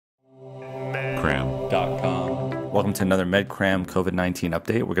MedCram.com. Welcome to another MedCram COVID-19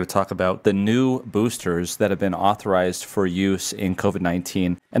 update. We're going to talk about the new boosters that have been authorized for use in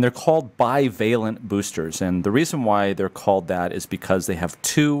COVID-19, and they're called bivalent boosters. And the reason why they're called that is because they have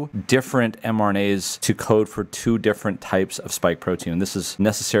two different mRNAs to code for two different types of spike protein. And this is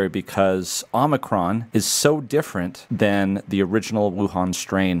necessary because Omicron is so different than the original Wuhan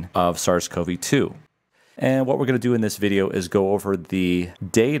strain of SARS-CoV-2. And what we're going to do in this video is go over the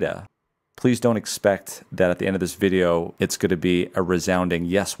data. Please don't expect that at the end of this video, it's going to be a resounding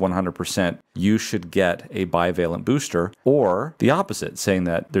yes, 100%, you should get a bivalent booster, or the opposite, saying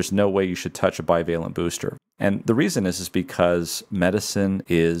that there's no way you should touch a bivalent booster. And the reason is because medicine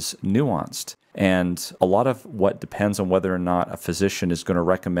is nuanced. And a lot of what depends on whether or not a physician is going to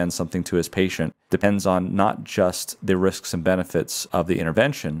recommend something to his patient depends on not just the risks and benefits of the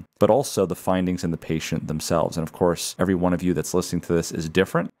intervention, but also the findings in the patient themselves. And of course, every one of you that's listening to this is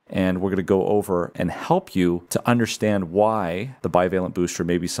different. And we're going to go over and help you to understand why the bivalent booster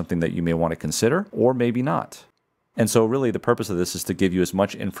may be something that you may want to consider, or maybe not. And so really the purpose of this is to give you as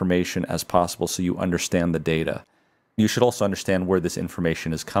much information as possible so you understand the data. You should also understand where this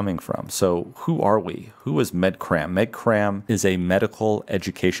information is coming from. So who are we? Who is MedCram? MedCram is a medical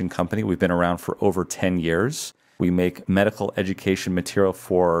education company. We've been around for over 10 years. We make medical education material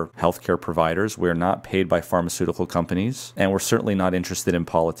for healthcare providers. We're not paid by pharmaceutical companies, and we're certainly not interested in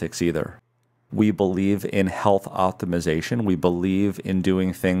politics either. We believe in health optimization. We believe in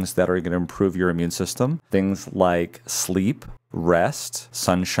doing things that are going to improve your immune system. Things like sleep, rest,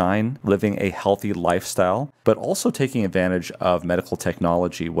 sunshine, living a healthy lifestyle, but also taking advantage of medical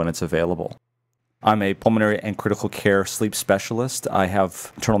technology when it's available. I'm a pulmonary and critical care sleep specialist. I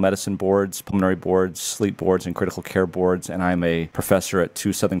have internal medicine boards, pulmonary boards, sleep boards, and critical care boards, and I'm a professor at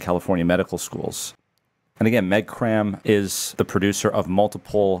 2 Southern California medical schools. And again, MedCram is the producer of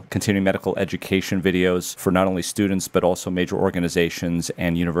multiple continuing medical education videos for not only students, but also major organizations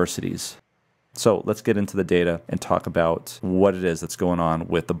and universities. So let's get into the data and talk about what it is that's going on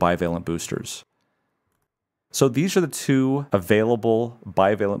with the bivalent boosters. So these are the two available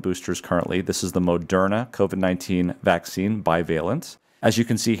bivalent boosters currently. This is the Moderna COVID-19 vaccine bivalent. As you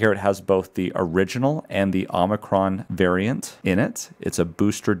can see here, it has both the original and the Omicron variant in it. It's a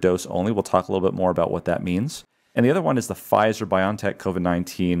booster dose only. We'll talk a little bit more about what that means. And the other one is the Pfizer-BioNTech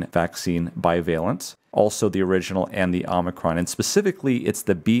COVID-19 vaccine bivalent, also the original and the Omicron. And specifically, it's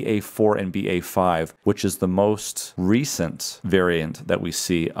the BA4 and BA5, which is the most recent variant that we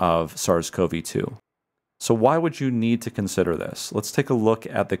see of SARS-CoV-2. So why would you need to consider this? Let's take a look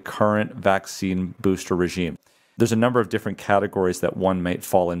at the current vaccine booster regime. There's a number of different categories that one might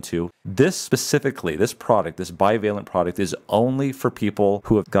fall into. This specifically, this product, this bivalent product, is only for people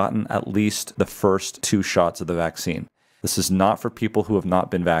who have gotten at least the first 2 shots of the vaccine. This is not for people who have not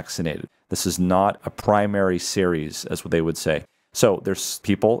been vaccinated. This is not a primary series, as what they would say. So there's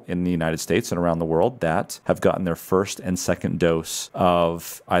people in the United States and around the world that have gotten their first and second dose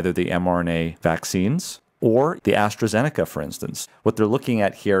of either the mRNA vaccines or the AstraZeneca, for instance. What they're looking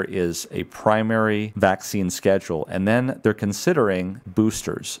at here is a primary vaccine schedule, and then they're considering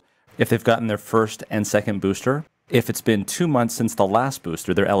boosters. If they've gotten their first and second booster, if it's been 2 months since the last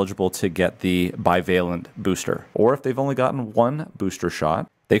booster, they're eligible to get the bivalent booster. Or if they've only gotten 1 booster shot,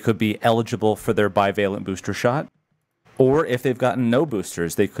 they could be eligible for their bivalent booster shot. Or if they've gotten no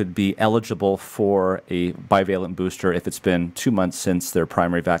boosters, they could be eligible for a bivalent booster if it's been 2 months since their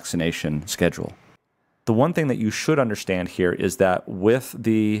primary vaccination schedule. The one thing that you should understand here is that with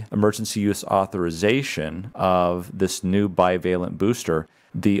the emergency use authorization of this new bivalent booster,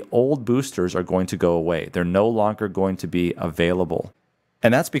 the old boosters are going to go away. They're no longer going to be available.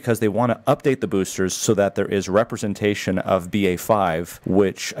 And that's because they want to update the boosters so that there is representation of BA5,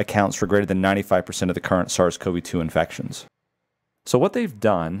 which accounts for greater than 95% of the current SARS-CoV-2 infections. So what they've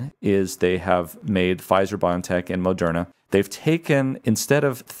done is they have made Pfizer, BioNTech, and Moderna. They've taken, instead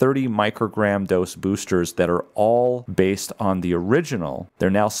of 30 microgram dose boosters that are all based on the original, they're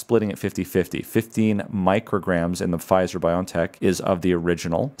now splitting it 50-50. 15 micrograms in the Pfizer-BioNTech is of the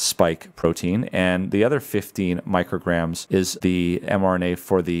original spike protein, and the other 15 micrograms is the mRNA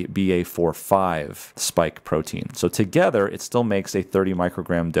for the BA4-5 spike protein. So together, it still makes a 30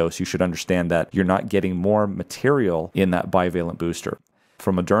 microgram dose. You should understand that you're not getting more material in that bivalent booster.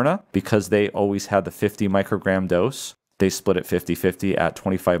 For Moderna, because they always had the 50 microgram dose, they split it 50-50 at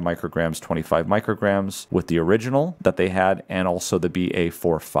 25 micrograms with the original that they had and also the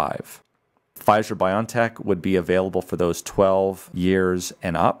BA4-5. Pfizer-BioNTech would be available for those 12 years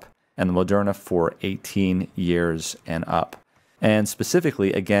and up, and the Moderna for 18 years and up. And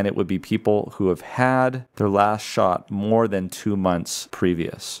specifically, again, it would be people who have had their last shot more than 2 months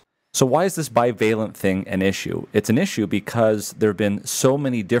previous. So why is this bivalent thing an issue? It's an issue because there have been so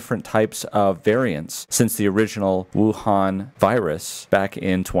many different types of variants since the original Wuhan virus back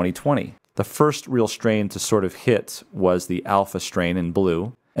in 2020. The first real strain to sort of hit was the alpha strain in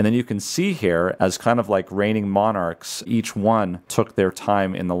blue. And then you can see here, as kind of like reigning monarchs, each one took their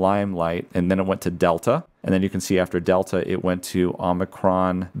time in the limelight, and then it went to Delta. And then you can see after Delta, it went to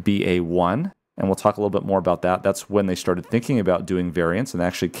Omicron BA1. And we'll talk a little bit more about that. That's when they started thinking about doing variants and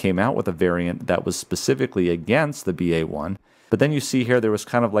actually came out with a variant that was specifically against the BA1. But then you see here there was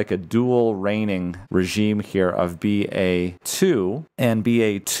kind of like a dual reigning regime here of BA2 and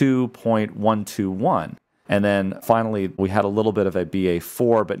BA2.121. And then finally, we had a little bit of a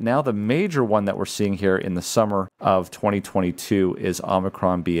BA4, but now the major one that we're seeing here in the summer of 2022 is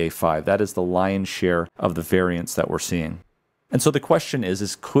Omicron BA5. That is the lion's share of the variants that we're seeing. And so the question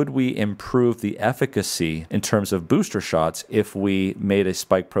is could we improve the efficacy in terms of booster shots if we made a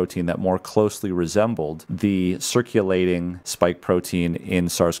spike protein that more closely resembled the circulating spike protein in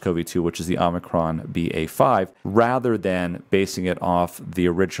SARS-CoV-2, which is the Omicron BA5, rather than basing it off the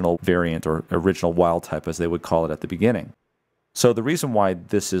original variant or original wild type, as they would call it at the beginning? So the reason why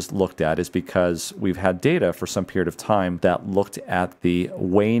this is looked at is because we've had data for some period of time that looked at the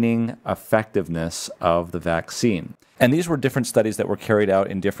waning effectiveness of the vaccine. And these were different studies that were carried out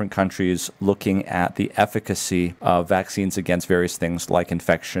in different countries looking at the efficacy of vaccines against various things like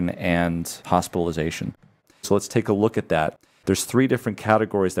infection and hospitalization. So let's take a look at that. There's three different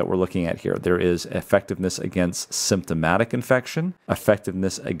categories that we're looking at here. There is effectiveness against symptomatic infection,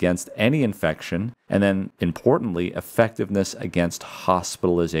 effectiveness against any infection, and then importantly, effectiveness against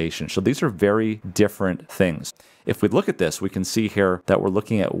hospitalization. So these are very different things. If we look at this, we can see here that we're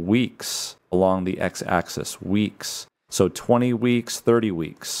looking at weeks along the x-axis, weeks. So 20 weeks, 30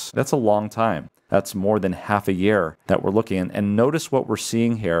 weeks. That's a long time. That's more than half a year that we're looking at. And notice what we're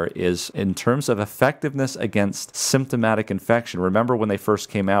seeing here is in terms of effectiveness against symptomatic infection. Remember when they first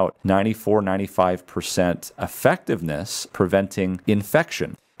came out, 94, 95% effectiveness preventing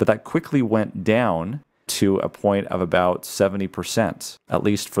infection. But that quickly went down to a point of about 70%, at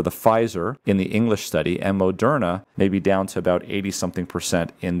least for the Pfizer in the English study, and Moderna maybe down to about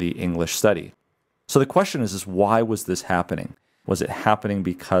 80-something% in the English study. So the question is why was this happening? Was it happening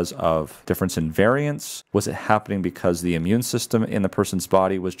because of difference in variants? Was it happening because the immune system in the person's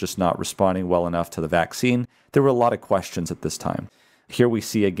body was just not responding well enough to the vaccine? There were a lot of questions at this time. Here we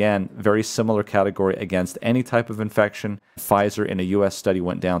see, again, very similar category against any type of infection. Pfizer in a U.S. study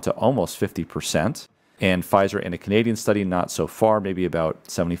went down to almost 50%. And Pfizer in a Canadian study, not so far, maybe about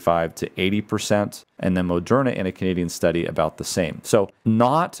 75 to 80%. And then Moderna in a Canadian study, about the same. So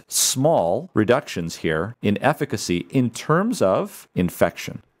not small reductions here in efficacy in terms of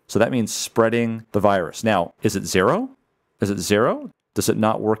infection. So that means spreading the virus. Now, is it zero? Is it zero? Does it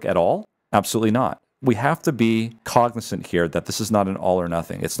not work at all? Absolutely not. We have to be cognizant here that this is not an all or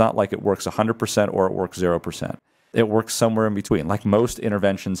nothing. It's not like it works 100% or it works 0%. It works somewhere in between. Like most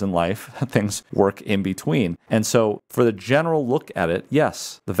interventions in life, things work in between. And so for the general look at it,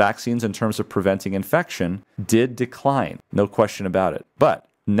 yes, the vaccines in terms of preventing infection did decline, no question about it. But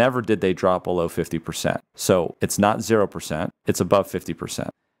never did they drop below 50%. So it's not 0%, it's above 50%.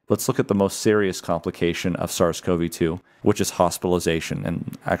 Let's look at the most serious complication of SARS-CoV-2, which is hospitalization.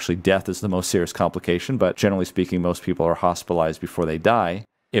 And actually death is the most serious complication, but generally speaking, most people are hospitalized before they die,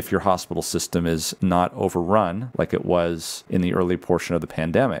 if your hospital system is not overrun like it was in the early portion of the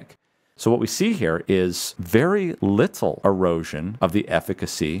pandemic. So what we see here is very little erosion of the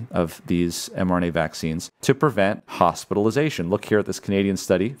efficacy of these mRNA vaccines to prevent hospitalization. Look here at this Canadian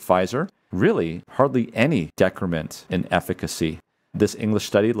study, Pfizer, really hardly any decrement in efficacy. This English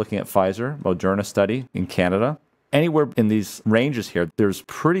study looking at Pfizer, Moderna study in Canada, anywhere in these ranges here, there's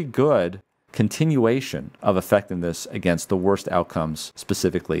pretty good continuation of effectiveness against the worst outcomes,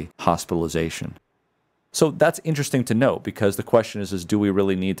 specifically hospitalization. So that's interesting to note because the question is do we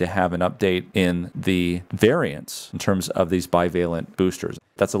really need to have an update in the variants in terms of these bivalent boosters?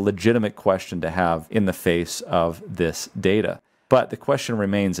 That's a legitimate question to have in the face of this data. But the question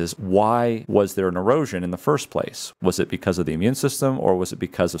remains is why was there an erosion in the first place? Was it because of the immune system or was it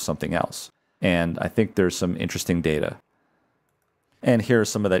because of something else? And I think there's some interesting data. And here's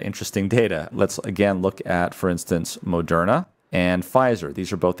some of that interesting data. Let's again look at, for instance, Moderna and Pfizer.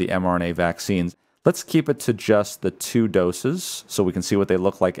 These are both the mRNA vaccines. Let's keep it to just the 2 doses so we can see what they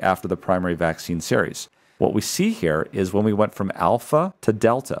look like after the primary vaccine series. What we see here is when we went from alpha to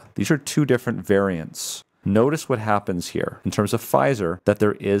delta. These are 2 different variants. Notice what happens here in terms of Pfizer, that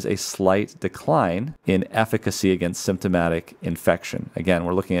there is a slight decline in efficacy against symptomatic infection. Again,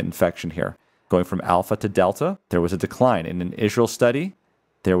 we're looking at infection here. Going from alpha to delta, there was a decline. In an Israel study,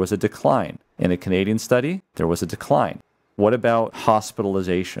 There was a decline. In a Canadian study, there was a decline. What about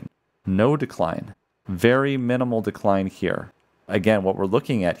hospitalization? No decline. Very minimal decline here. Again, what we're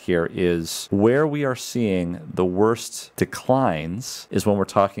looking at here is where we are seeing the worst declines is when we're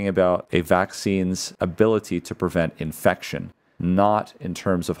talking about a vaccine's ability to prevent infection, not in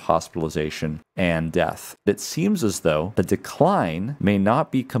terms of hospitalization and death. It seems as though the decline may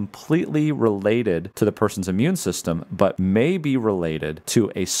not be completely related to the person's immune system, but may be related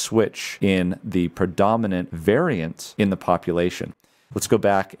to a switch in the predominant variant in the population. Let's go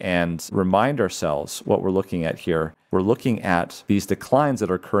back and remind ourselves what we're looking at here. We're looking at these declines that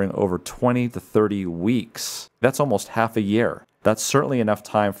are occurring over 20 to 30 weeks. That's almost half a year. That's certainly enough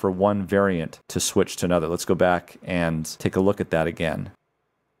time for one variant to switch to another. Let's go back and take a look at that again.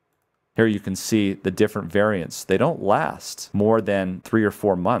 Here you can see the different variants. They don't last more than 3 or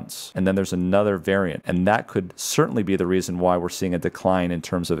 4 months, and then there's another variant. And that could certainly be the reason why we're seeing a decline in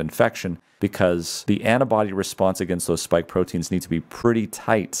terms of infection, because the antibody response against those spike proteins need to be pretty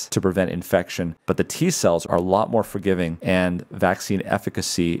tight to prevent infection. But the T cells are a lot more forgiving, and vaccine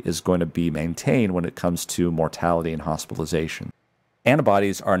efficacy is going to be maintained when it comes to mortality and hospitalization.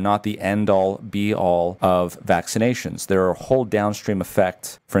 Antibodies are not the end-all, be-all of vaccinations. There are a whole downstream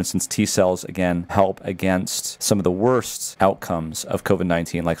effect. For instance, T cells, again, help against some of the worst outcomes of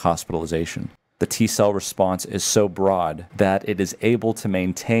COVID-19, like hospitalization. The T cell response is so broad that it is able to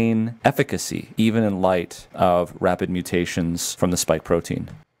maintain efficacy, even in light of rapid mutations from the spike protein.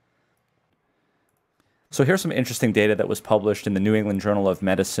 So here's some interesting data that was published in the New England Journal of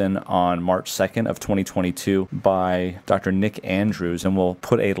Medicine on March 2nd of 2022 by Dr. Nick Andrews, and we'll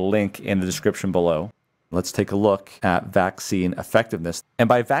put a link in the description below. Let's take a look at vaccine effectiveness. And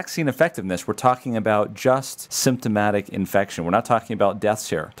by vaccine effectiveness, we're talking about just symptomatic infection. We're not talking about deaths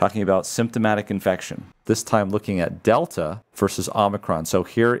here. We're talking about symptomatic infection. This time looking at Delta versus Omicron. So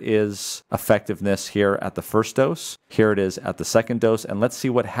here is effectiveness here at the first dose. Here it is at the second dose. And let's see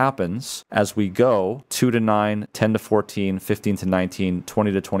what happens as we go 2 to 9, 10 to 14, 15 to 19,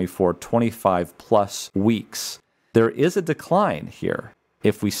 20 to 24, 25 plus weeks. There is a decline here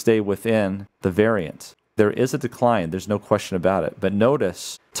if we stay within the variant. There is a decline, there's no question about it. But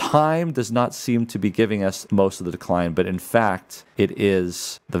notice, time does not seem to be giving us most of the decline, but in fact, it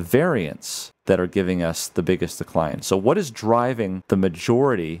is the variants that are giving us the biggest decline. So what is driving the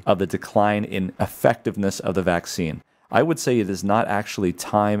majority of the decline in effectiveness of the vaccine? I would say it is not actually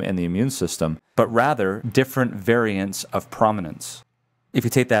time and the immune system, but rather different variants of prominence. If you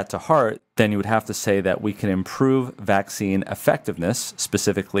take that to heart, then you would have to say that we can improve vaccine effectiveness,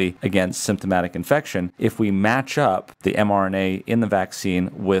 specifically against symptomatic infection, if we match up the mRNA in the vaccine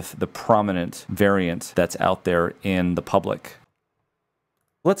with the prominent variant that's out there in the public.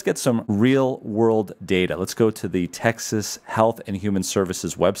 Let's get some real-world data. Let's go to the Texas Health and Human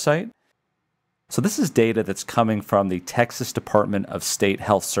Services website. So this is data that's coming from the Texas Department of State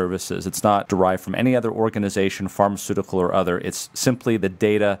Health Services. It's not derived from any other organization, pharmaceutical or other. It's simply the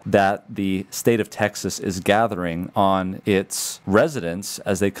data that the state of Texas is gathering on its residents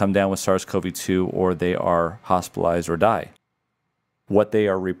as they come down with SARS-CoV-2 or they are hospitalized or die. What they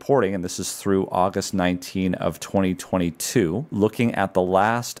are reporting, and this is through August 19 of 2022, looking at the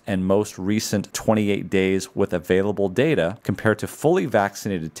last and most recent 28 days with available data compared to fully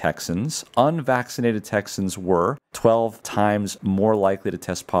vaccinated Texans. Unvaccinated Texans were 12 times more likely to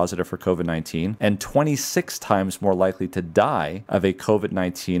test positive for COVID-19 and 26 times more likely to die of a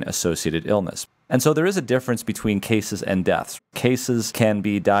COVID-19 associated illness. And so there is a difference between cases and deaths. Cases can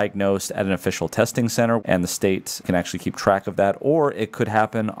be diagnosed at an official testing center, and the state can actually keep track of that, or it could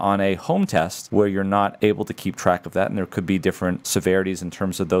happen on a home test where you're not able to keep track of that, and there could be different severities in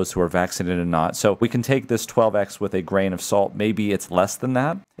terms of those who are vaccinated and not. So we can take this 12x with a grain of salt. Maybe it's less than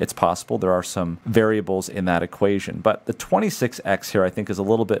that. It's possible. There are some variables in that equation. But the 26x here, I think, is a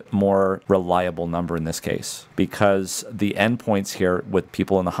little bit more reliable number in this case, because the endpoints here with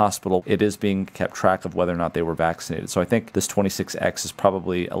people in the hospital, it is being kept track of whether or not they were vaccinated. So I think this 26x is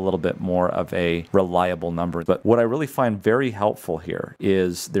probably a little bit more of a reliable number. But what I really find very helpful here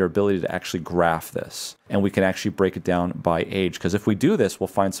is their ability to actually graph this. And we can actually break it down by age, because if we do this, we'll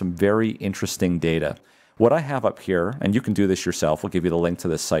find some very interesting data. What I have up here, and you can do this yourself, we'll give you the link to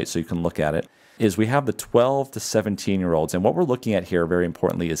this site so you can look at it, is we have the 12 to 17-year-olds. And what we're looking at here, very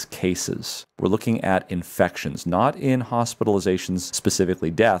importantly, is cases. We're looking at infections, not in hospitalizations, specifically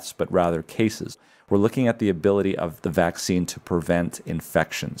deaths, but rather cases. We're looking at the ability of the vaccine to prevent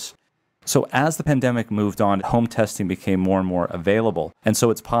infections. So as the pandemic moved on, home testing became more and more available. And so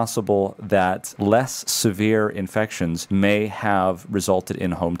it's possible that less severe infections may have resulted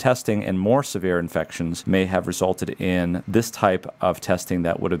in home testing, and more severe infections may have resulted in this type of testing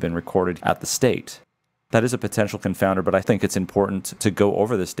that would have been recorded at the state. That is a potential confounder, but I think it's important to go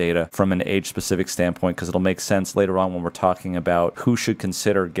over this data from an age-specific standpoint because it'll make sense later on when we're talking about who should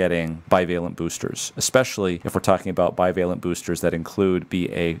consider getting bivalent boosters, especially if we're talking about bivalent boosters that include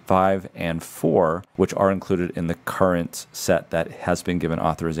BA5 and 4, which are included in the current set that has been given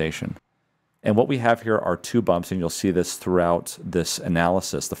authorization. And what we have here are two bumps, and you'll see this throughout this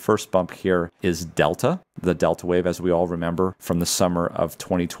analysis. The first bump here is Delta, the Delta wave, as we all remember from the summer of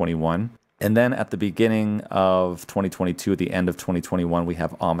 2021. And then at the beginning of 2022, at the end of 2021, we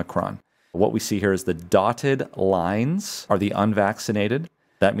have Omicron. What we see here is the dotted lines are the unvaccinated.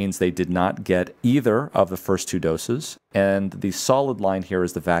 That means they did not get either of the first two doses. And the solid line here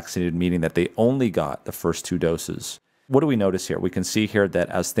is the vaccinated, meaning that they only got the first two doses. What do we notice here? We can see here that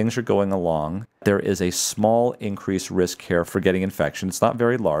as things are going along, there is a small increased risk here for getting infection. It's not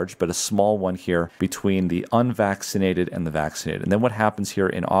very large, but a small one here between the unvaccinated and the vaccinated. And then what happens here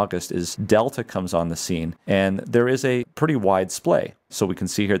in August is Delta comes on the scene, and there is a pretty wide splay. So we can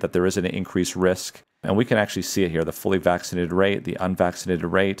see here that there is an increased risk, and we can actually see it here, the fully vaccinated rate, the unvaccinated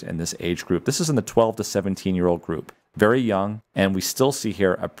rate, and this age group. This is in the 12 to 17-year-old group. Very young, and we still see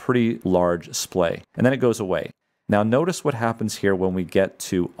here a pretty large splay. And then it goes away. Now notice what happens here when we get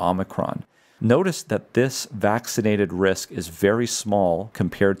to Omicron. Notice that this vaccinated risk is very small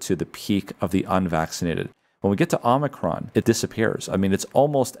compared to the peak of the unvaccinated. When we get to Omicron, it disappears. I mean, it's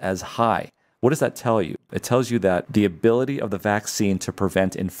almost as high. What does that tell you? It tells you that the ability of the vaccine to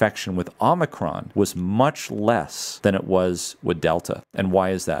prevent infection with Omicron was much less than it was with Delta. And why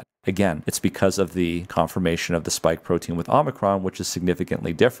is that? Again, it's because of the conformation of the spike protein with Omicron, which is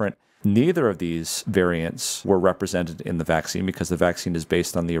significantly different. Neither of these variants were represented in the vaccine because the vaccine is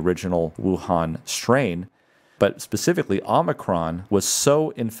based on the original Wuhan strain. But specifically, Omicron was so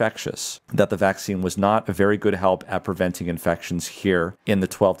infectious that the vaccine was not a very good help at preventing infections here in the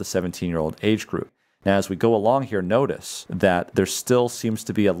 12 to 17-year-old age group. Now, as we go along here, notice that there still seems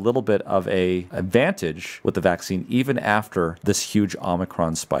to be a little bit of an advantage with the vaccine even after this huge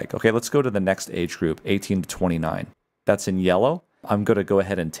Omicron spike. Okay, let's go to the next age group, 18 to 29. That's in yellow. I'm going to go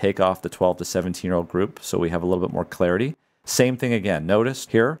ahead and take off the 12 to 17-year-old group so we have a little bit more clarity. Same thing again. Notice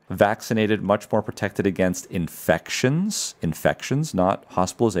here, vaccinated, much more protected against infections, not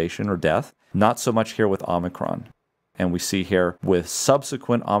hospitalization or death. Not so much here with Omicron. And we see here with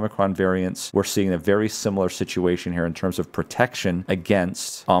subsequent Omicron variants, we're seeing a very similar situation here in terms of protection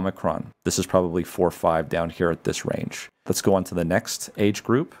against Omicron. This is probably 4 or 5 down here at this range. Let's go on to the next age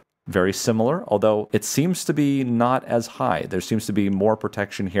group. Very similar, although it seems to be not as high. There seems to be more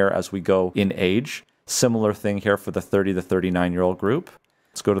protection here as we go in age. Similar thing here for the 30 to 39-year-old group.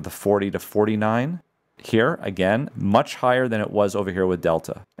 Let's go to the 40 to 49. Here, again, much higher than it was over here with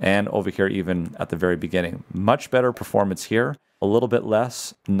Delta, and over here even at the very beginning. Much better performance here, a little bit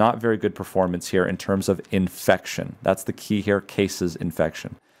less, not very good performance here in terms of infection. That's the key here, cases,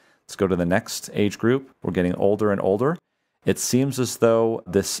 infection. Let's go to the next age group. We're getting older and older. It seems as though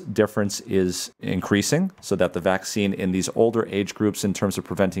this difference is increasing, so that the vaccine in these older age groups in terms of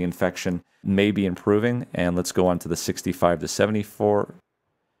preventing infection may be improving. And let's go on to the 65 to 74.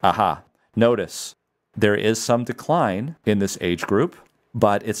 Aha, notice there is some decline in this age group,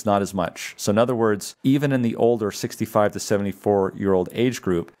 but it's not as much. So in other words, even in the older 65 to 74-year-old age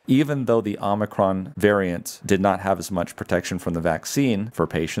group, even though the Omicron variant did not have as much protection from the vaccine for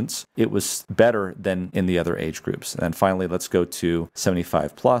patients, it was better than in the other age groups. And then finally, let's go to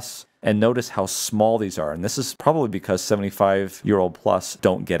 75 plus. And notice how small these are. And this is probably because 75-year-old plus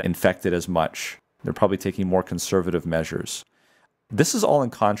don't get infected as much. They're probably taking more conservative measures. This is all in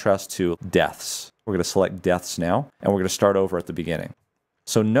contrast to deaths. We're going to select deaths now, and we're going to start over at the beginning.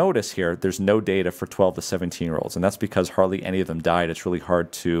 So notice here, there's no data for 12 to 17-year-olds, and that's because hardly any of them died. It's really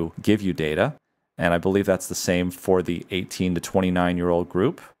hard to give you data, and I believe that's the same for the 18 to 29-year-old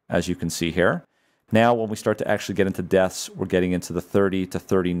group, as you can see here. Now, when we start to actually get into deaths, we're getting into the 30 to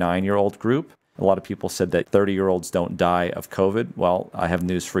 39-year-old group. A lot of people said that 30-year-olds don't die of COVID. Well, I have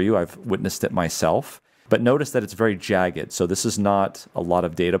news for you. I've witnessed it myself. But notice that it's very jagged. So this is not a lot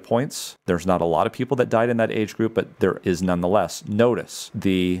of data points. There's not a lot of people that died in that age group, but there is nonetheless. Notice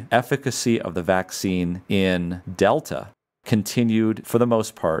the efficacy of the vaccine in Delta continued for the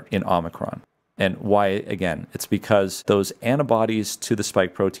most part in Omicron. And why, again, it's because those antibodies to the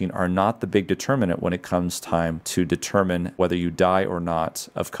spike protein are not the big determinant when it comes time to determine whether you die or not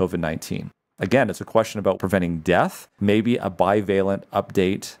of COVID-19. Again, it's a question about preventing death. Maybe a bivalent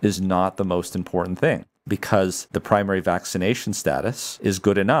update is not the most important thing because the primary vaccination status is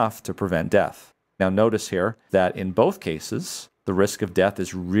good enough to prevent death. Now notice here that in both cases, the risk of death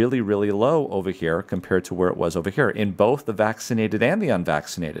is really, really low over here compared to where it was over here in both the vaccinated and the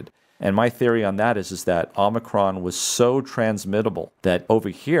unvaccinated. And my theory on that is that Omicron was so transmittable that over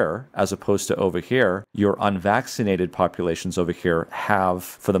here, as opposed to over here, your unvaccinated populations over here have,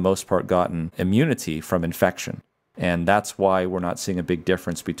 for the most part, gotten immunity from infection. And that's why we're not seeing a big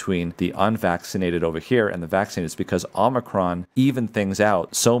difference between the unvaccinated over here and the vaccinated. It's because Omicron evened things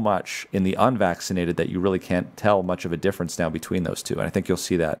out so much in the unvaccinated that you really can't tell much of a difference now between those two. And I think you'll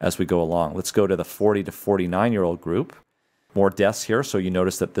see that as we go along. Let's go to the 40 to 49-year-old group. More deaths here, so you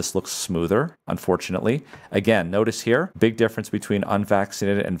notice that this looks smoother, unfortunately. Again, notice here, big difference between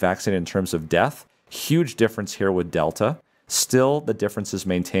unvaccinated and vaccinated in terms of death. Huge difference here with Delta. Still, the difference is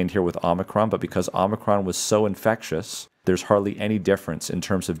maintained here with Omicron, but because Omicron was so infectious, there's hardly any difference in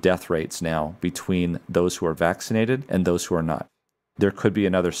terms of death rates now between those who are vaccinated and those who are not. There could be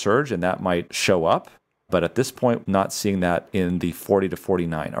another surge, and that might show up, but at this point, not seeing that in the 40 to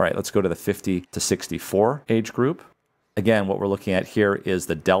 49. All right, let's go to the 50 to 64 age group. Again, what we're looking at here is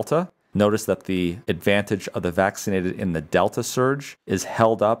the Delta. Notice that the advantage of the vaccinated in the Delta surge is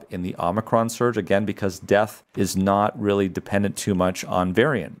held up in the Omicron surge, again, because death is not really dependent too much on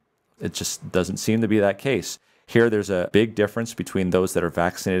variant. It just doesn't seem to be that case. Here, there's a big difference between those that are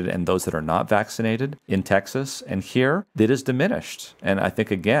vaccinated and those that are not vaccinated in Texas. And here, it is diminished. And I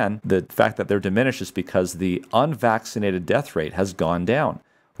think, again, the fact that they're diminished is because the unvaccinated death rate has gone down.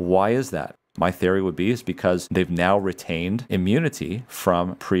 Why is that? My theory would be is because they've now retained immunity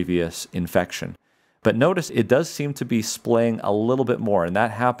from previous infection. But notice it does seem to be splaying a little bit more, and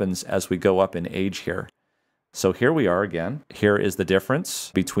that happens as we go up in age here. So here we are again. Here is the difference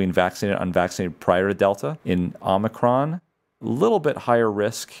between vaccinated and unvaccinated prior to Delta. In Omicron, a little bit higher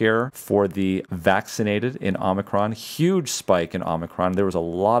risk here for the vaccinated in Omicron. Huge spike in Omicron. There was a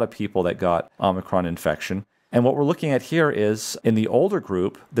lot of people that got Omicron infection. And what we're looking at here is, in the older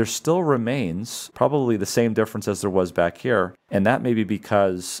group, there still remains probably the same difference as there was back here. And that may be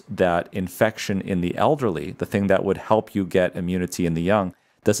because that infection in the elderly, the thing that would help you get immunity in the young,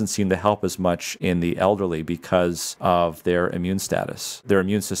 doesn't seem to help as much in the elderly because of their immune status. Their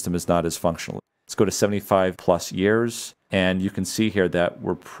immune system is not as functional. Let's go to 75 plus years. And you can see here that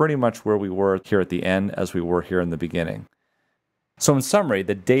we're pretty much where we were here at the end as we were here in the beginning. So in summary,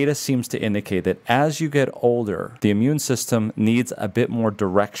 the data seems to indicate that as you get older, the immune system needs a bit more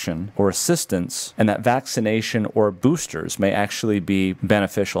direction or assistance, and that vaccination or boosters may actually be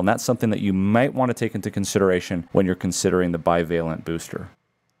beneficial. And that's something that you might want to take into consideration when you're considering the bivalent booster.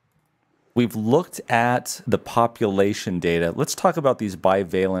 We've looked at the population data. Let's talk about these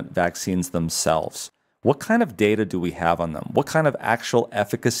bivalent vaccines themselves. What kind of data do we have on them? What kind of actual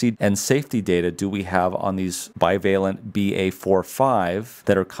efficacy and safety data do we have on these bivalent BA.4/5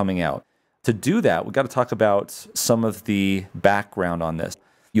 that are coming out? To do that, we've got to talk about some of the background on this.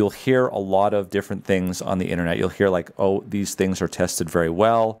 You'll hear a lot of different things on the internet. You'll hear like, oh, these things are tested very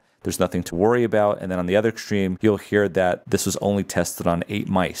well. There's nothing to worry about. And then on the other extreme, you'll hear that this was only tested on 8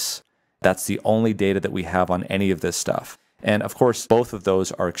 mice. That's the only data that we have on any of this stuff. And of course, both of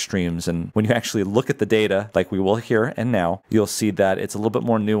those are extremes. And when you actually look at the data, like we will here and now, you'll see that it's a little bit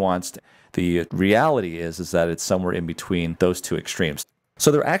more nuanced. The reality is that it's somewhere in between those two extremes. So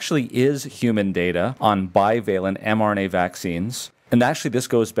there actually is human data on bivalent mRNA vaccines. And actually, this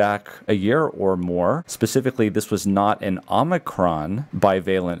goes back a year or more. Specifically, this was not an Omicron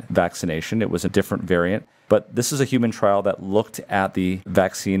bivalent vaccination. It was a different variant. But this is a human trial that looked at the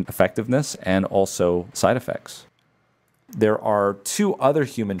vaccine effectiveness and also side effects. There are 2 other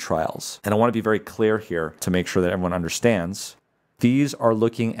human trials, and I want to be very clear here to make sure that everyone understands. These are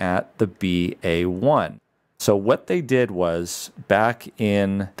looking at the BA.1. So what they did was, back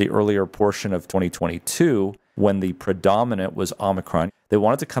in the earlier portion of 2022, when the predominant was Omicron, they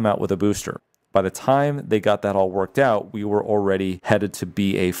wanted to come out with a booster. By the time they got that all worked out, we were already headed to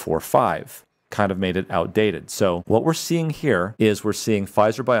BA.4/5. Kind of made it outdated. So what we're seeing here is we're seeing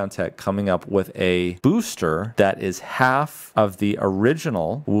Pfizer-BioNTech coming up with a booster that is half of the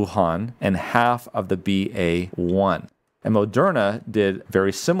original Wuhan and half of the BA.1. And Moderna did a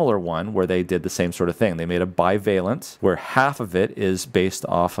very similar one where they did the same sort of thing. They made a bivalent where half of it is based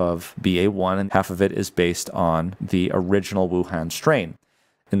off of BA.1 and half of it is based on the original Wuhan strain.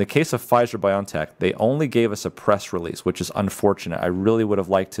 In the case of Pfizer-BioNTech, they only gave us a press release, which is unfortunate. I really would have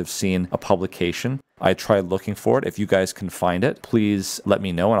liked to have seen a publication. I tried looking for it. If you guys can find it, please let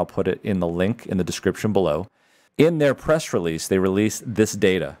me know, and I'll put it in the link in the description below. In their press release, they released this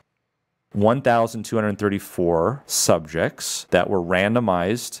data. 1,234 subjects that were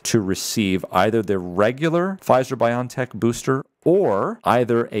randomized to receive either the regular Pfizer-BioNTech booster or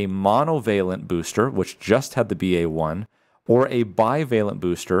either a monovalent booster, which just had the BA.1, or a bivalent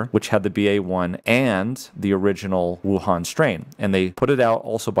booster, which had the BA.1 and the original Wuhan strain. And they put it out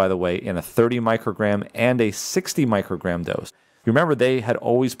also, by the way, in a 30 microgram and a 60 microgram dose. Remember, they had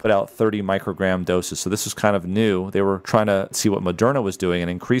always put out 30 microgram doses, so this was kind of new. They were trying to see what Moderna was doing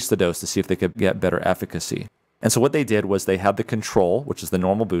and increase the dose to see if they could get better efficacy. And so what they did was they had the control, which is the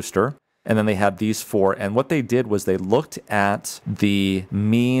normal booster, and then they had these four. And what they did was they looked at the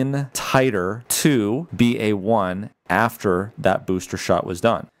mean titer to BA.1 after that booster shot was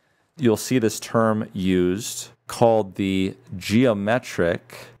done. You'll see this term used called the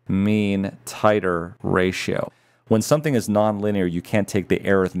geometric mean titer ratio. When something is nonlinear, you can't take the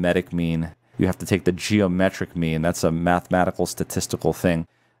arithmetic mean. You have to take the geometric mean. That's a mathematical statistical thing.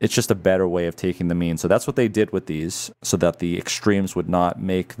 It's just a better way of taking the mean. So that's what they did with these so that the extremes would not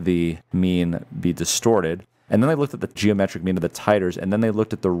make the mean be distorted. And then they looked at the geometric mean of the titers, and then they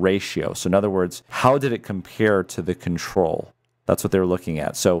looked at the ratio. So in other words, how did it compare to the control? That's what they were looking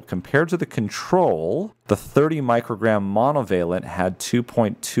at. So compared to the control, the 30 microgram monovalent had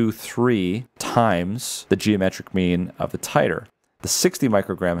 2.23 times the geometric mean of the titer. The 60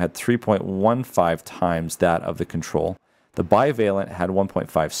 microgram had 3.15 times that of the control. The bivalent had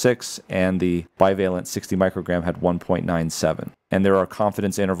 1.56, and the bivalent 60 microgram had 1.97. And there are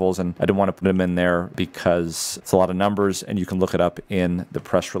confidence intervals, and I didn't want to put them in there because it's a lot of numbers, and you can look it up in the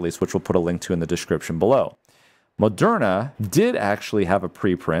press release, which we'll put a link to in the description below. Moderna did actually have a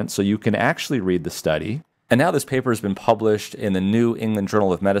preprint, so you can actually read the study. And now this paper has been published in the New England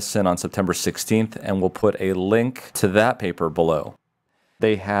Journal of Medicine on September 16th, and we'll put a link to that paper below.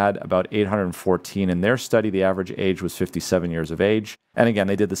 They had about 814 in their study. The average age was 57 years of age. And again,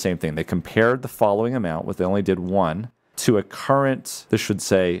 they did the same thing. They compared the following amount, which they only did one, to a current, this should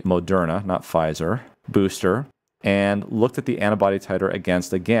say Moderna, not Pfizer, booster, and looked at the antibody titer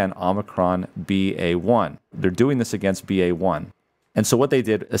against, again, Omicron BA.1. They're doing this against BA.1. And so what they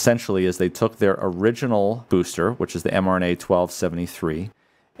did essentially is they took their original booster, which is the mRNA 1273,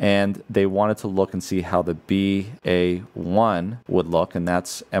 and they wanted to look and see how the BA.1 would look, and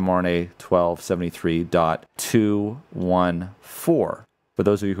that's mRNA 1273.214. For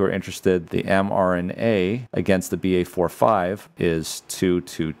those of you who are interested, the mRNA against the BA.4/5 is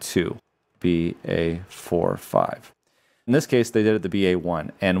 222. BA.4/5. In this case, they did it the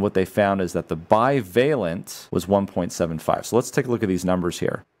BA.1, and what they found is that the bivalent was 1.75. So let's take a look at these numbers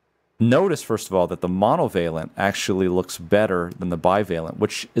here. Notice, first of all, that the monovalent actually looks better than the bivalent,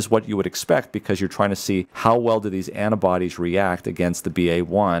 which is what you would expect because you're trying to see how well do these antibodies react against the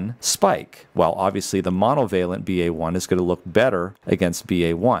BA.1 spike. Well, obviously, the monovalent BA.1 is going to look better against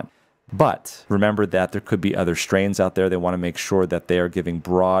BA.1. But remember that there could be other strains out there. They want to make sure that they are giving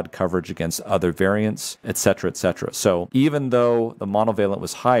broad coverage against other variants, et cetera, et cetera. So even though the monovalent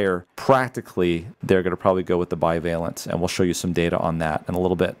was higher, practically they're going to probably go with the bivalent. And we'll show you some data on that in a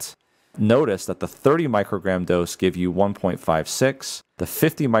little bit. Notice that the 30 microgram dose gave you 1.56, the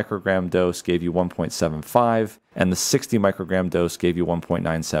 50 microgram dose gave you 1.75, and the 60 microgram dose gave you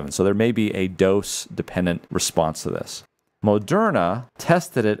 1.97. So there may be a dose-dependent response to this. Moderna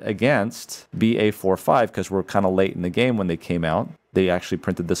tested it against BA.4/5 because we're kind of late in the game when they came out. They actually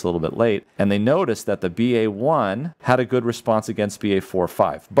printed this a little bit late, and they noticed that the BA.1 had a good response against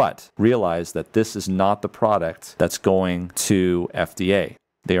BA.4/5, but realize that this is not the product that's going to FDA.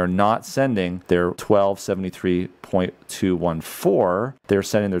 They are not sending their 1273.214. They're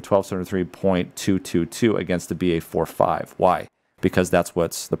sending their 1273.222 against the BA.4/5. Why? Because that's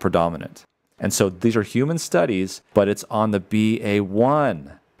what's the predominant. And so these are human studies, but it's on the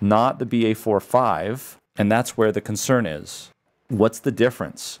BA.1, not the BA.4/5, and that's where the concern is. What's the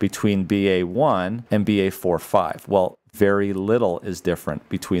difference between BA.1 and BA.4/5? Well, very little is different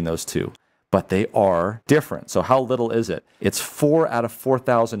between those two, but they are different. So how little is it? It's 4 out of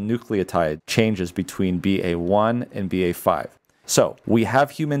 4,000 nucleotide changes between BA.1 and BA.5. So we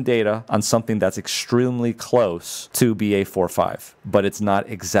have human data on something that's extremely close to BA.4/5, but it's not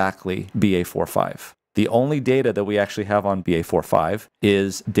exactly BA.4/5. The only data that we actually have on BA.4/5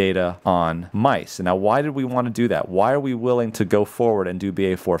 is data on mice. And now, why did we want to do that? Why are we willing to go forward and do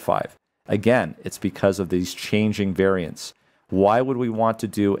BA.4/5? Again, it's because of these changing variants. Why would we want to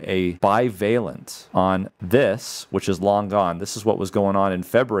do a bivalent on this, which is long gone? This is what was going on in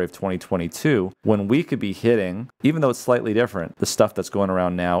February of 2022, when we could be hitting, even though it's slightly different, the stuff that's going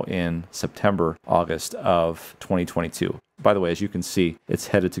around now in September, August of 2022. By the way, as you can see, it's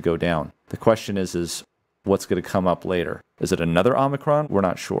headed to go down. The question is what's going to come up later? Is it another Omicron? We're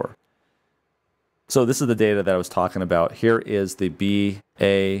not sure. So this is the data that I was talking about. Here is the BA1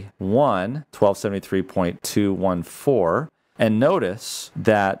 1273.214. And notice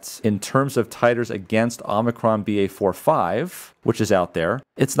that in terms of titers against Omicron BA.4/5, which is out there,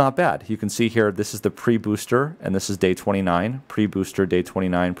 it's not bad. You can see here, this is the pre-booster, and this is day 29, pre-booster day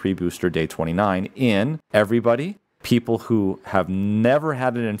 29, pre-booster day 29 in everybody, people who have never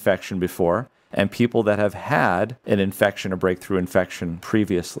had an infection before, and people that have had an infection, a breakthrough infection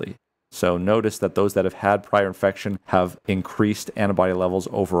previously. So notice that those that have had prior infection have increased antibody levels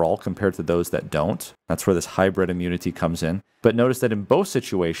overall compared to those that don't. That's where this hybrid immunity comes in. But notice that in both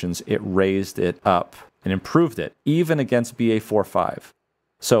situations, it raised it up and improved it, even against BA.4/5.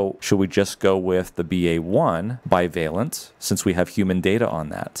 So should we just go with the BA.1 bivalent since we have human data on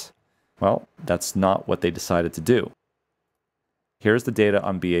that? Well, that's not what they decided to do. Here's the data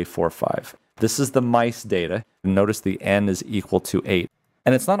on BA.4/5. This is the mice data. Notice the N is equal to 8.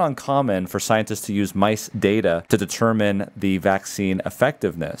 And it's not uncommon for scientists to use mice data to determine the vaccine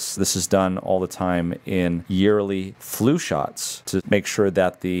effectiveness. This is done all the time in yearly flu shots to make sure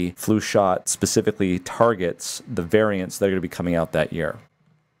that the flu shot specifically targets the variants that are going to be coming out that year.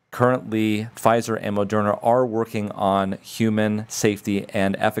 Currently, Pfizer and Moderna are working on human safety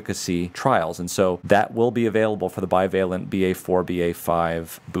and efficacy trials, and so that will be available for the bivalent BA.4,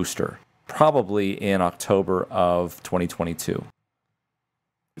 BA.5 booster, probably in October of 2022.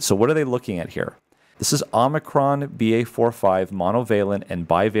 So what are they looking at here? This is Omicron BA.4/5 monovalent and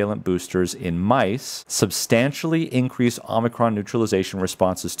bivalent boosters in mice substantially increase Omicron neutralization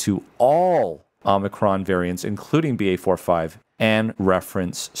responses to all Omicron variants, including BA.4/5 and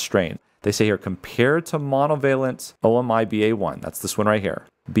reference strain. They say here, compared to monovalent OMI BA.1, that's this one right here,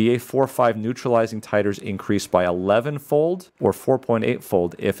 BA.4/5 neutralizing titers increase by 11-fold or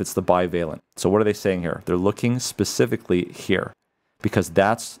 4.8-fold if it's the bivalent. So what are they saying here? They're looking specifically here, because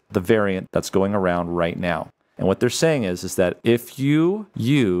that's the variant that's going around right now. And what they're saying is that if you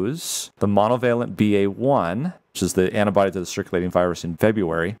use the monovalent BA.1, which is the antibody to the circulating virus in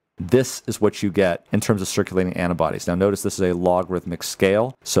February, this is what you get in terms of circulating antibodies. Now notice this is a logarithmic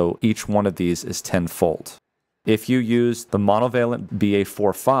scale, so each one of these is 10-fold. If you use the monovalent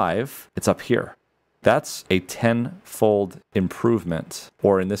BA.4/5, it's up here. That's a 10-fold improvement,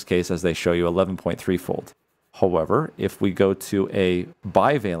 or in this case, as they show you, 11.3-fold. However, if we go to a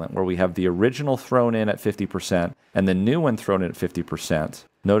bivalent where we have the original thrown in at 50% and the new one thrown in at 50%,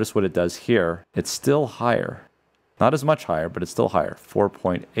 notice what it does here. It's still higher. Not as much higher, but it's still higher,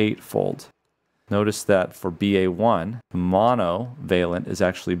 4.8-fold. Notice that for BA.1, monovalent is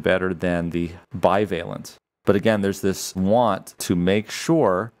actually better than the bivalent. But again, there's this want to make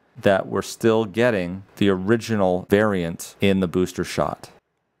sure that we're still getting the original variant in the booster shot.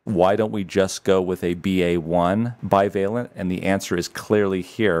 Why don't we just go with a BA.1 bivalent? And the answer is clearly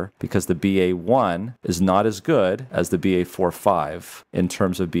here, because the BA.1 is not as good as the BA.4/5 in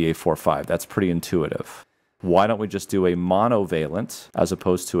terms of BA.4/5. That's pretty intuitive. Why don't we just do a monovalent as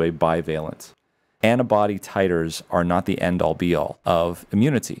opposed to a bivalent? Antibody titers are not the end-all be-all of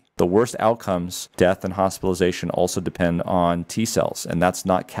immunity. The worst outcomes, death and hospitalization, also depend on T cells, and that's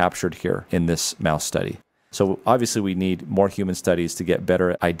not captured here in this mouse study. So obviously we need more human studies to get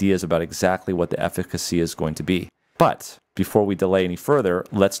better ideas about exactly what the efficacy is going to be. But before we delay any further,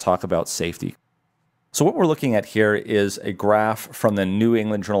 let's talk about safety. So what we're looking at here is a graph from the New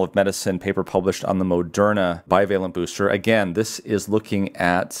England Journal of Medicine paper published on the Moderna bivalent booster. Again, this is looking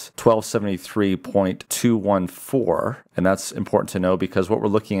at 1273.214, and that's important to know because what we're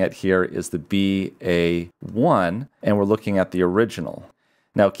looking at here is the BA.1, and we're looking at the original.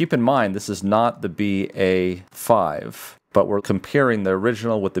 Now, keep in mind, this is not the BA.5, but we're comparing the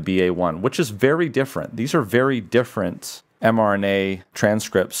original with the BA.1, which is very different. These are very different mRNA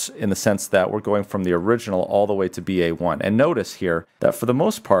transcripts in the sense that we're going from the original all the way to BA.1. And notice here that for the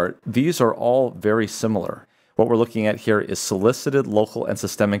most part, these are all very similar. What we're looking at here is solicited local and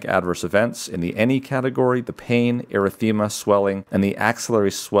systemic adverse events in the NE category, the pain, erythema, swelling, and the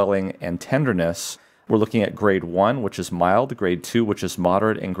axillary swelling and tenderness. We're looking at grade 1, which is mild, grade 2, which is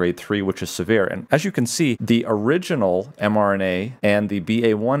moderate, and grade 3, which is severe. And as you can see, the original mRNA and the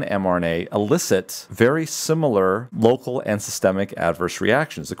BA.1 mRNA elicit very similar local and systemic adverse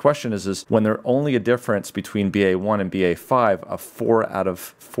reactions. The question is when there's only a difference between BA.1 and BA.5 of 4 out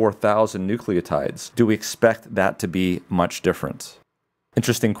of 4,000 nucleotides, do we expect that to be much different?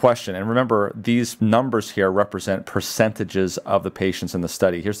 Interesting question. And remember, these numbers here represent percentages of the patients in the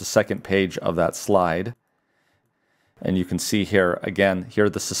study. Here's the second page of that slide. And you can see here, again, here are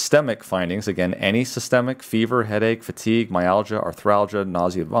the systemic findings. Again, any systemic fever, headache, fatigue, myalgia, arthralgia,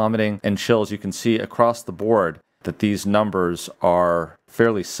 nausea, vomiting, and chills. You can see across the board that these numbers are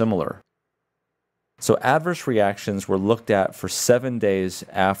fairly similar. So adverse reactions were looked at for 7 days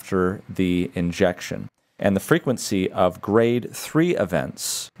after the injection. And the frequency of grade 3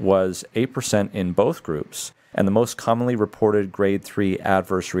 events was 8% in both groups. And the most commonly reported grade 3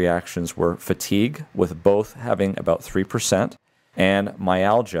 adverse reactions were fatigue, with both having about 3%, and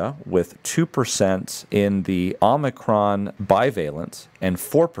myalgia, with 2% in the Omicron bivalent and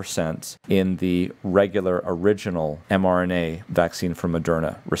 4% in the regular original mRNA vaccine from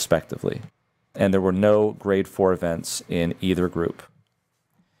Moderna, respectively. And there were no grade 4 events in either group.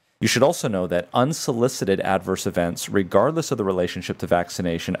 You should also know that unsolicited adverse events, regardless of the relationship to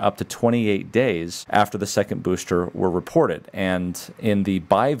vaccination, up to 28 days after the second booster were reported. And in the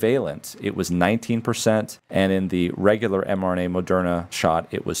bivalent, it was 19%, and in the regular mRNA Moderna shot,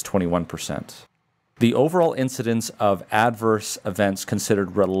 it was 21%. The overall incidence of adverse events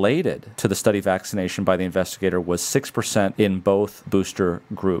considered related to the study vaccination by the investigator was 6% in both booster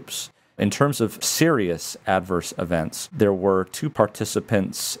groups. In terms of serious adverse events, there were 2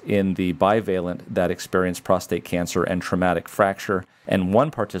 participants in the bivalent that experienced prostate cancer and traumatic fracture, and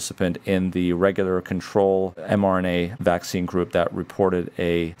 1 participant in the regular control mRNA vaccine group that reported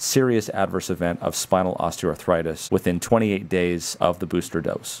a serious adverse event of spinal osteoarthritis within 28 days of the booster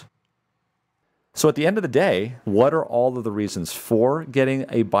dose. So at the end of the day, what are all of the reasons for getting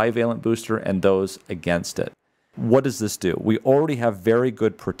a bivalent booster and those against it? What does this do? We already have very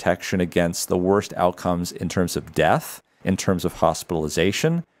good protection against the worst outcomes in terms of death, in terms of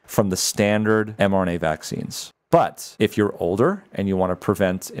hospitalization, from the standard mRNA vaccines. But if you're older and you want to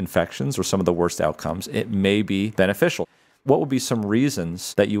prevent infections or some of the worst outcomes, it may be beneficial. What would be some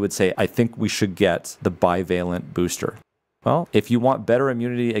reasons that you would say, I think we should get the bivalent booster? Well, if you want better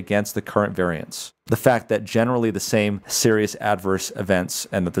immunity against the current variants, the fact that generally the same serious adverse events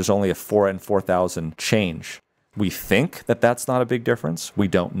and that there's only a 4 in 4,000 change, we think that that's not a big difference. We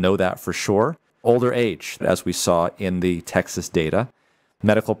don't know that for sure. Older age, as we saw in the Texas data.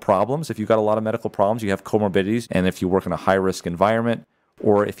 Medical problems, if you've got a lot of medical problems, you have comorbidities, and if you work in a high-risk environment,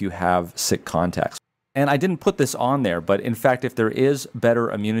 or if you have sick contacts. And I didn't put this on there, but in fact, if there is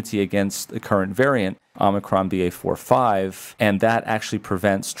better immunity against the current variant, Omicron BA.4/5, and that actually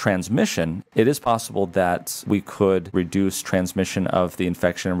prevents transmission, it is possible that we could reduce transmission of the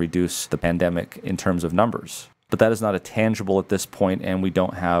infection and reduce the pandemic in terms of numbers. But that is not a tangible at this point, and we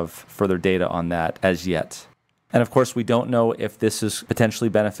don't have further data on that as yet. And of course, we don't know if this is potentially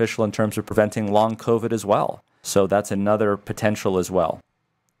beneficial in terms of preventing long COVID as well. So that's another potential as well.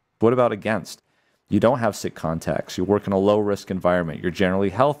 What about against? You don't have sick contacts. You work in a low-risk environment. You're generally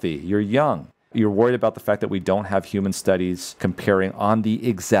healthy. You're young. You're worried about the fact that we don't have human studies comparing on the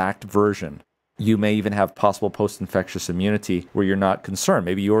exact version. You may even have possible post-infectious immunity where you're not concerned.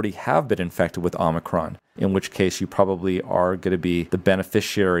 Maybe you already have been infected with Omicron, in which case you probably are going to be the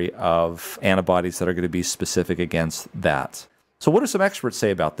beneficiary of antibodies that are going to be specific against that. So what do some experts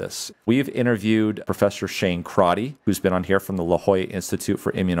say about this? We've interviewed Professor Shane Crotty, who's been on here from the La Jolla Institute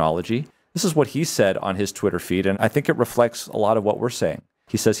for Immunology. This is what he said on his Twitter feed, and I think it reflects a lot of what we're saying.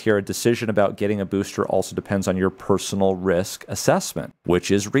 He says here, a decision about getting a booster also depends on your personal risk assessment, which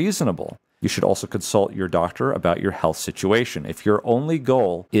is reasonable. You should also consult your doctor about your health situation. If your only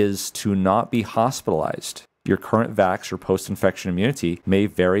goal is to not be hospitalized, your current vax or post-infection immunity may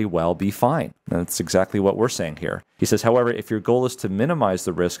very well be fine. And that's exactly what we're saying here. He says, however, if your goal is to minimize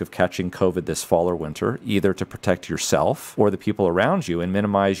the risk of catching COVID this fall or winter, either to protect yourself or the people around you and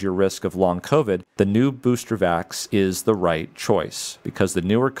minimize your risk of long COVID, the new booster vax is the right choice because the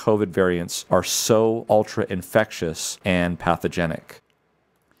newer COVID variants are so ultra-infectious and pathogenic.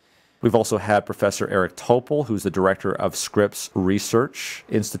 We've also had Professor Eric Topol, who's the director of Scripps Research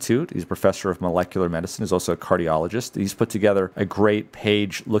Institute. He's a professor of molecular medicine. He's also a cardiologist. He's put together a great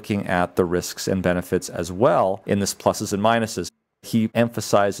page looking at the risks and benefits as well in this pluses and minuses. He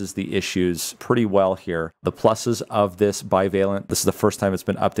emphasizes the issues pretty well here. The pluses of this bivalent, this is the first time it's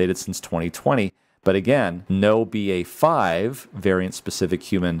been updated since 2020. But again, no BA.5 variant-specific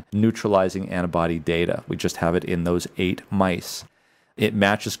human neutralizing antibody data. We just have it in those 8 mice. It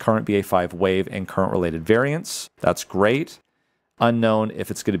matches current BA.5 wave and current related variants. That's great. Unknown if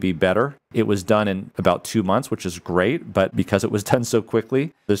it's going to be better. It was done in about 2 months, which is great, but because it was done so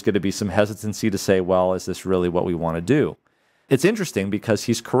quickly, there's going to be some hesitancy to say, well, is this really what we want to do? It's interesting because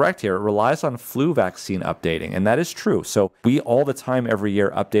he's correct here. It relies on flu vaccine updating, and that is true. So we all the time every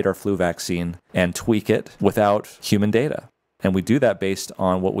year update our flu vaccine and tweak it without human data. And we do that based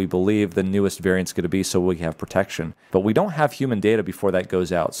on what we believe the newest variant's going to be so we have protection. But we don't have human data before that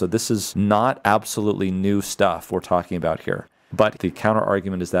goes out. So this is not absolutely new stuff we're talking about here. But the counter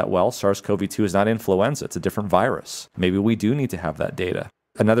argument is that, well, SARS-CoV-2 is not influenza. It's a different virus. Maybe we do need to have that data.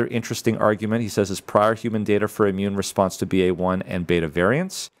 Another interesting argument, he says, is prior human data for immune response to BA1 and beta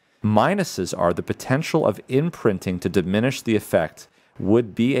variants. Minuses are the potential of imprinting to diminish the effect.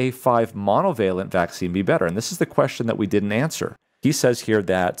 Would BA5 monovalent vaccine be better? And this is the question that we didn't answer. He says here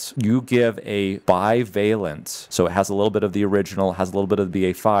that you give a bivalent, so it has a little bit of the original, has a little bit of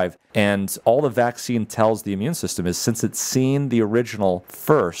the BA5, and all the vaccine tells the immune system is, since it's seen the original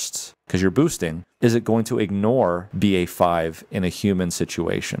first, because you're boosting, is it going to ignore BA5 in a human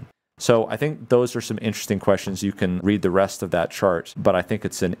situation? So I think those are some interesting questions. You can read the rest of that chart, but I think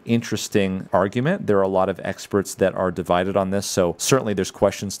it's an interesting argument. There are a lot of experts that are divided on this, so certainly there's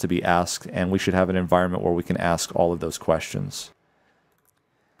questions to be asked, and we should have an environment where we can ask all of those questions.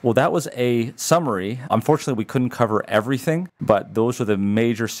 Well, that was a summary. Unfortunately, we couldn't cover everything, but those are the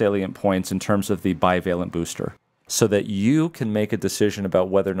major salient points in terms of the bivalent booster, so that you can make a decision about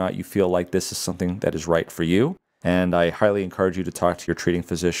whether or not you feel like this is something that is right for you. And I highly encourage you to talk to your treating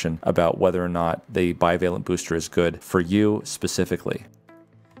physician about whether or not the bivalent booster is good for you specifically.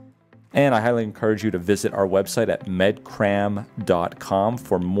 And I highly encourage you to visit our website at medcram.com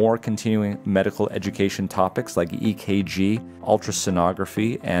for more continuing medical education topics like EKG,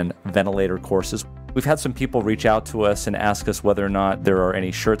 ultrasonography, and ventilator courses. We've had some people reach out to us and ask us whether or not there are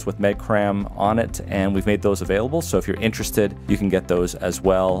any shirts with MedCram on it, and we've made those available. So if you're interested, you can get those as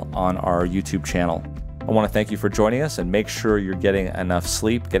well on our YouTube channel. I want to thank you for joining us, and make sure you're getting enough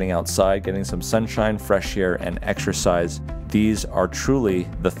sleep, getting outside, getting some sunshine, fresh air, and exercise. These are truly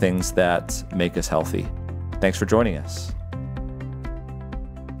the things that make us healthy. Thanks for joining us.